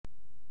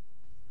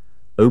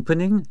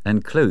Opening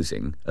and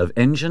closing of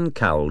engine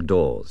cowl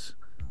doors.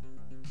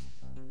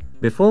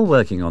 Before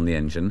working on the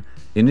engine,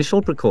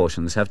 initial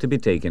precautions have to be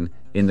taken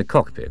in the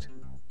cockpit.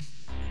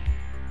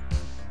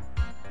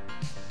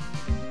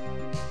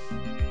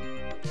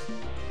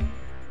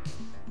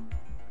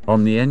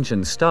 On the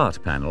engine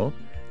start panel,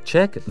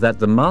 check that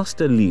the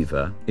master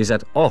lever is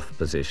at off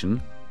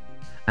position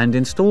and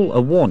install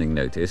a warning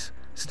notice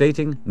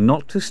stating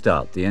not to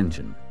start the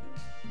engine.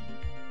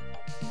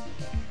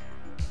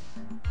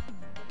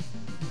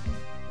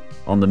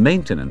 On the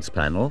maintenance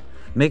panel,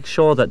 make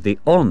sure that the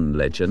ON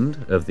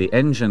legend of the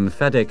engine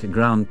FADEC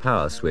ground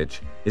power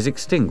switch is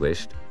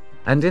extinguished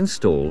and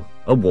install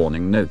a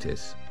warning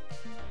notice.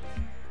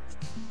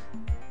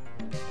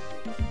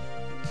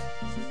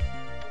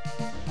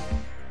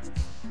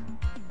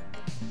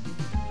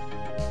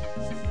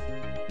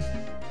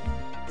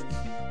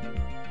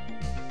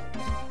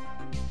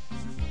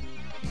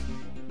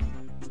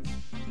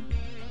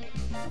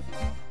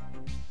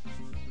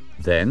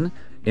 Then,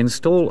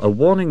 install a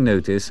warning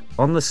notice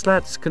on the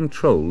slats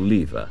control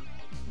lever,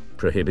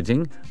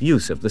 prohibiting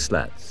use of the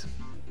slats.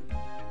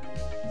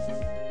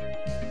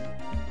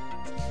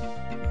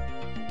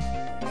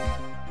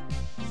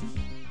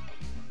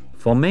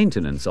 For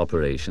maintenance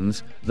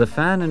operations, the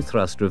fan and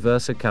thrust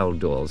reverser cowl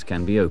doors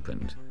can be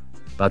opened,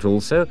 but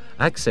also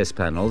access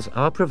panels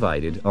are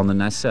provided on the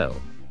nacelle.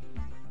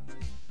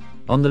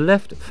 On the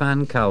left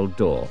fan cowl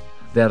door,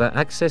 there are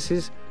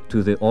accesses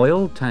to the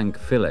oil tank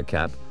filler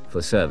cap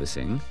for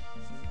servicing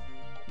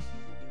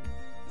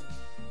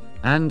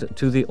and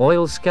to the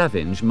oil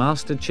scavenge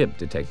master chip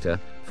detector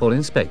for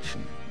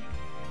inspection.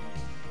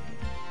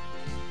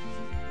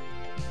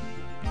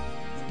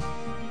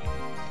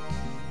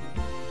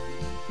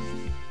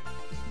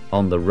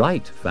 On the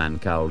right fan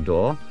cowl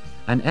door,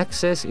 an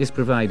access is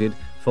provided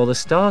for the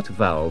start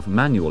valve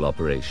manual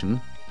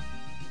operation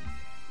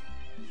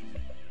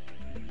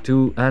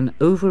to an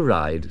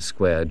override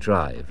square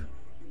drive.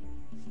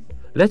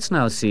 Let's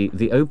now see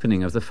the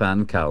opening of the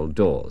fan cowl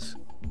doors.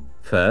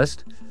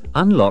 First,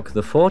 unlock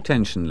the 4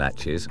 tension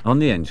latches on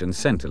the engine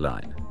center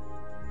line.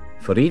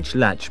 For each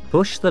latch,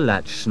 push the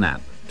latch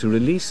snap to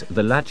release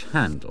the latch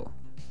handle.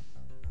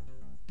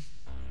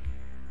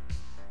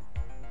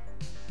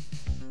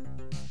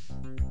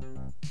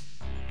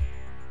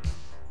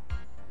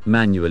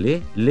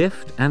 Manually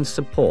lift and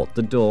support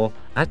the door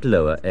at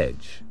lower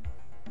edge.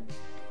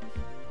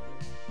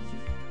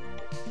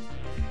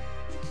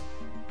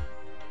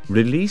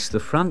 Release the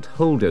front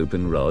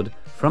hold-open rod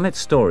from its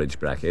storage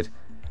bracket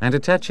and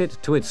attach it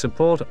to its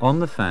support on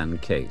the fan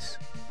case.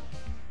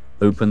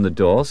 Open the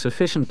door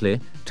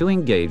sufficiently to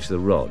engage the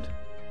rod.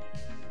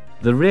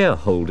 The rear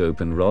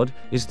hold-open rod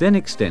is then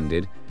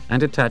extended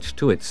and attached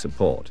to its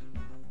support.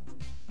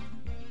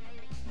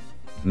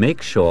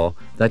 Make sure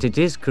that it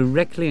is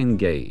correctly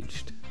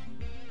engaged.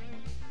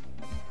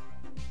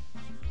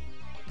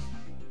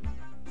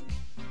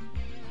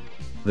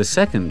 The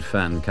second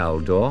fan cowl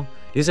door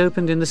is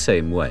opened in the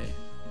same way.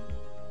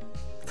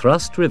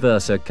 Thrust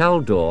reverser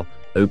cowl door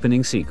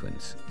opening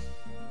sequence.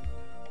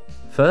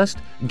 First,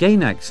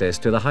 gain access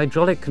to the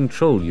hydraulic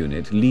control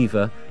unit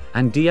lever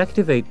and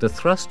deactivate the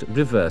thrust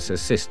reverser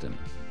system.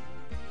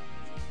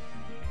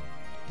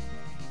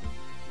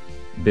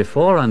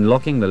 Before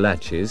unlocking the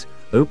latches,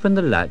 open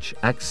the latch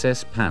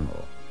access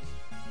panel.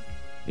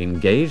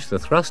 Engage the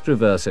thrust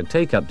reverser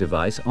take-up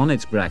device on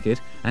its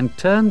bracket and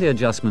turn the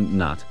adjustment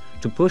nut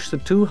to push the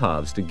 2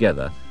 halves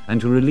together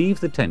and to relieve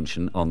the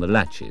tension on the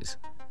latches.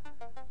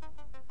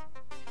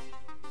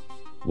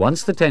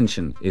 Once the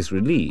tension is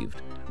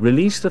relieved,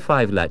 release the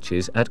 5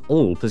 latches at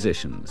all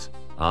positions: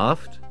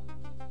 aft,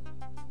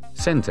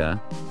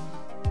 center,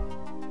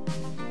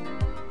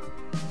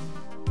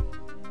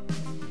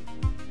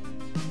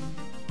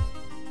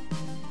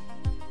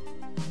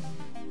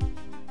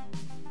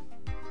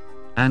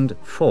 and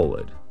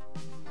forward.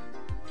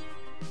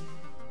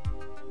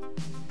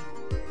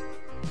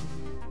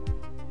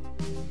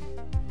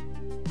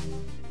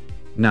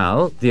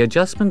 Now, the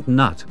adjustment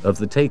nut of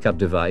the take-up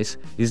device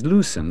is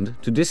loosened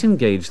to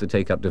disengage the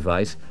take-up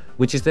device,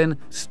 which is then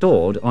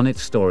stored on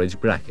its storage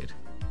bracket.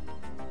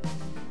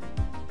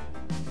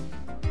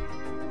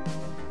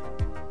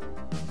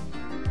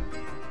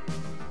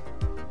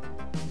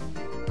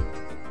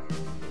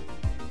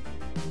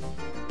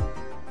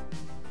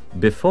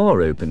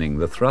 Before opening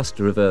the thrust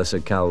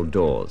reverser cowl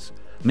doors,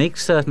 make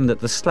certain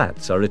that the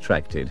slats are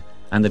retracted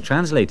and the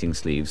translating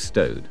sleeves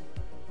stowed.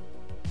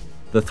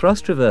 The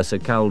thrust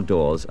reverser cowl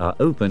doors are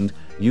opened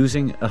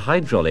using a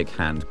hydraulic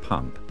hand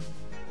pump.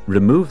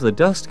 Remove the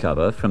dust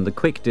cover from the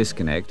quick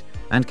disconnect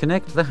and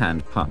connect the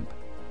hand pump.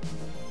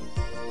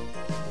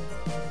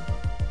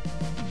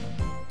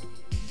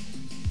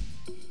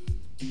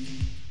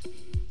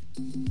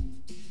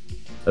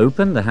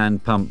 Open the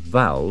hand pump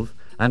valve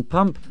and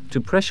pump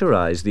to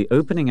pressurize the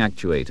opening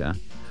actuator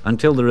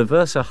until the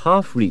reverser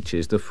half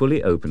reaches the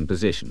fully open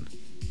position.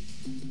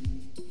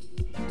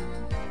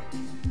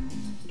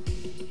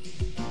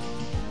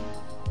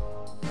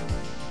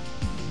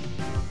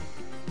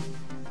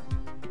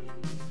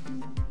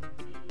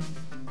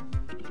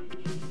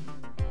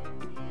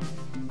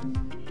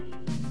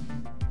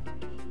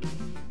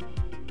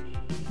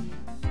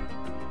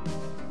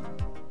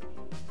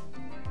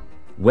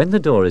 When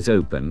the door is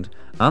opened,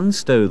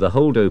 unstow the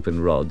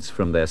hold-open rods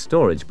from their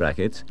storage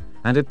brackets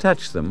and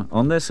attach them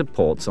on their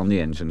supports on the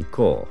engine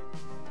core.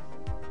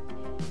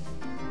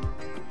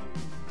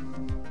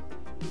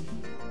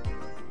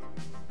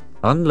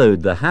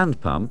 Unload the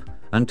hand pump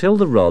until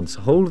the rods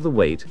hold the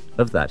weight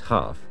of that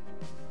half.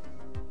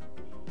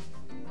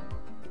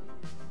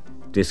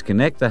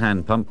 Disconnect the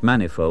hand pump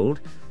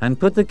manifold and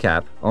put the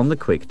cap on the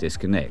quick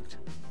disconnect.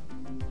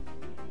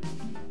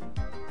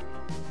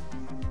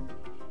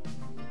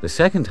 The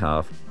second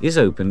half is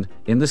opened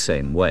in the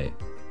same way.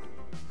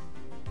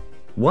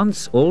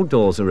 Once all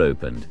doors are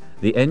opened,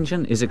 the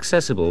engine is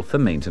accessible for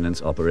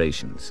maintenance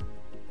operations.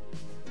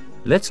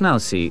 Let's now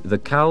see the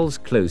Cowl's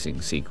closing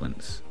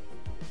sequence.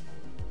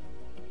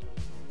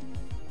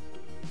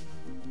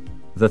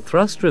 The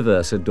thrust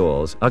reverser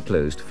doors are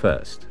closed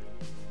first.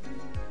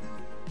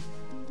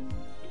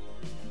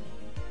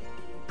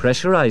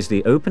 Pressurize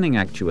the opening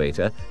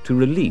actuator to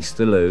release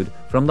the load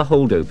from the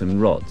hold-open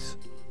rods.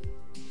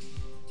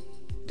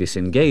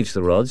 Disengage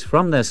the rods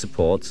from their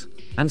supports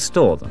and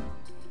store them.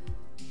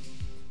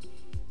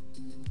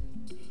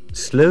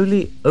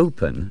 Slowly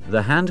open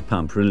the hand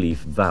pump relief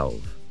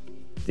valve.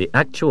 The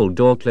actual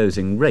door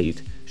closing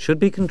rate should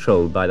be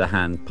controlled by the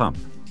hand pump.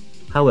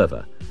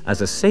 However,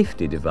 as a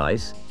safety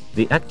device,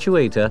 the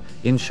actuator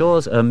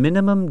ensures a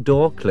minimum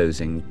door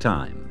closing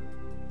time.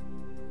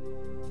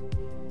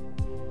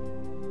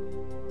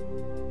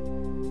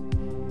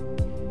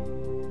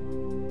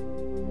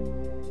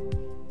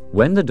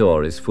 When the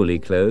door is fully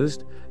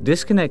closed,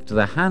 disconnect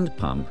the hand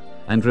pump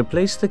and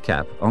replace the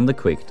cap on the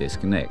quick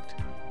disconnect.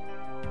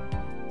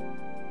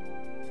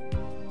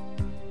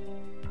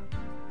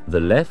 The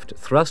left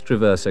thrust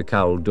reverser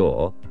cowl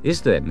door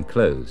is then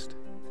closed.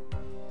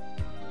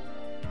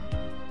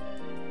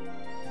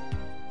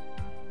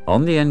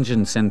 On the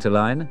engine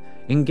centerline,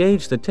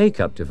 engage the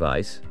take-up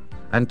device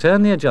and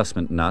turn the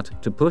adjustment nut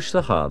to push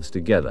the halves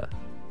together.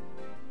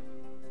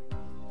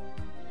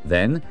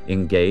 Then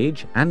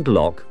engage and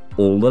lock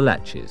all the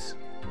latches.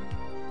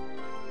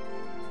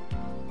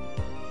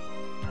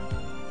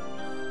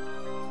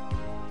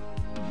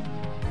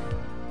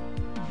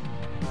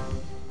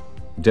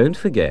 Don't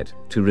forget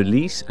to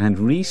release and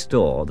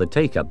restore the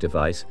take-up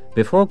device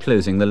before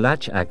closing the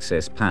latch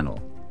access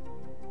panel.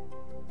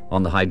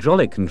 On the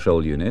hydraulic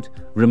control unit,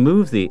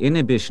 remove the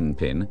inhibition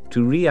pin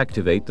to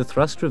reactivate the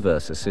thrust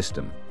reverser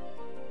system.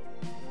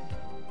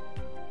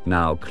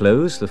 Now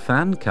close the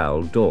fan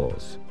cowl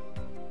doors.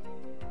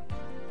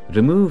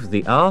 Remove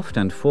the aft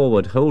and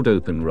forward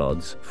hold-open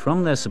rods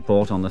from their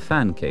support on the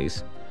fan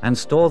case and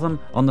store them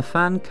on the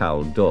fan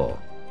cowl door.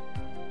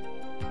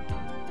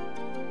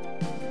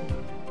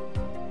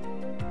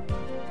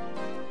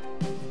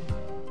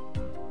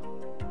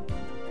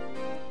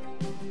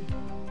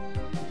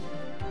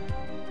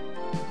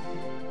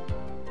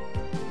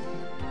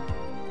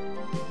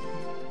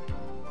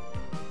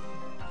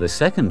 The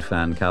second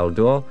fan cowl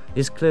door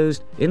is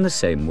closed in the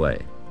same way.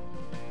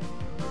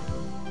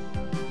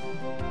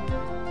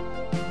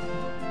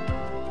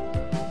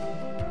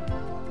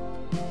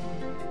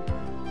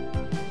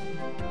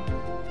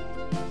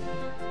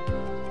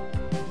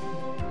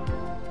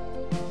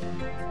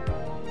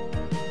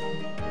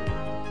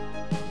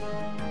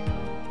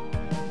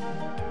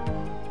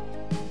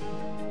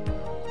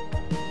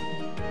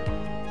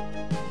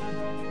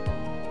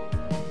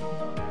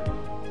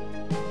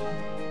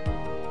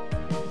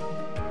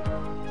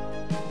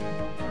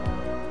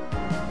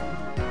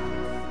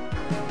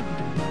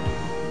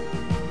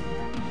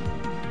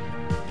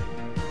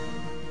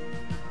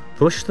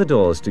 Push the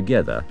doors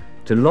together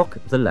to lock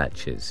the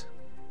latches.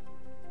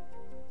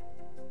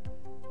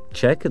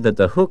 Check that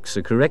the hooks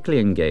are correctly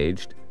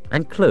engaged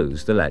and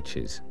close the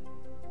latches.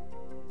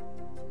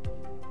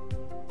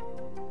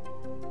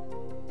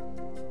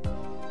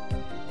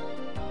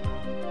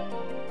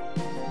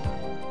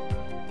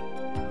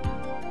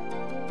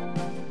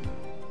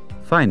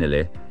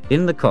 Finally,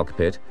 in the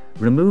cockpit,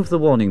 remove the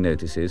warning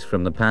notices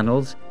from the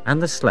panels and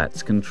the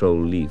slats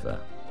control lever.